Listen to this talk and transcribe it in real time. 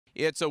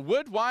It's a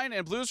wood, wine,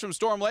 and blues from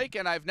Storm Lake,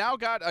 and I've now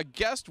got a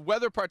guest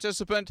weather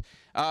participant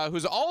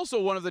who's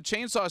also one of the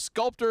chainsaw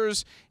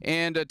sculptors.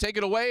 And take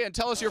it away and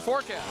tell us your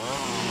forecast.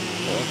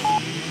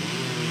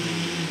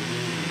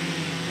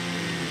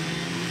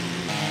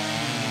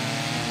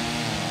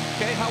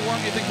 Okay, how warm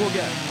do you think we'll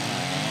get?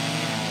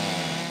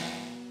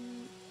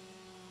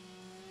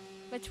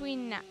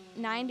 Between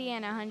 90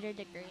 and 100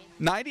 degrees.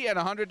 90 and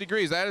 100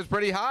 degrees. That is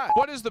pretty hot.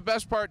 What is the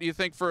best part, do you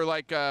think, for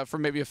for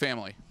maybe a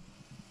family?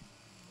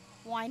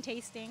 Wine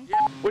tasting.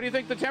 What do you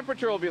think the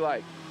temperature will be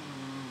like?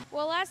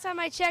 Well, last time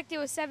I checked, it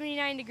was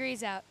 79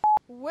 degrees out.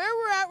 Where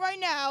we're at right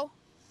now,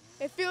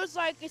 it feels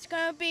like it's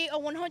going to be a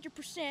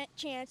 100%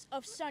 chance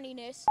of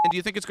sunniness. And do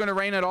you think it's going to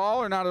rain at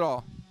all or not at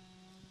all?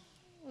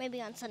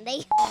 Maybe on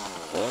Sunday.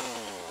 What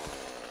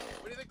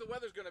do you think the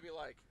weather's going to be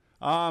like?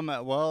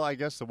 Well, I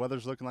guess the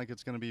weather's looking like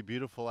it's going to be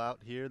beautiful out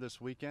here this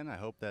weekend. I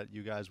hope that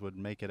you guys would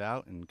make it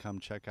out and come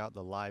check out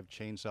the live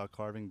chainsaw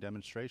carving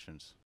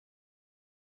demonstrations.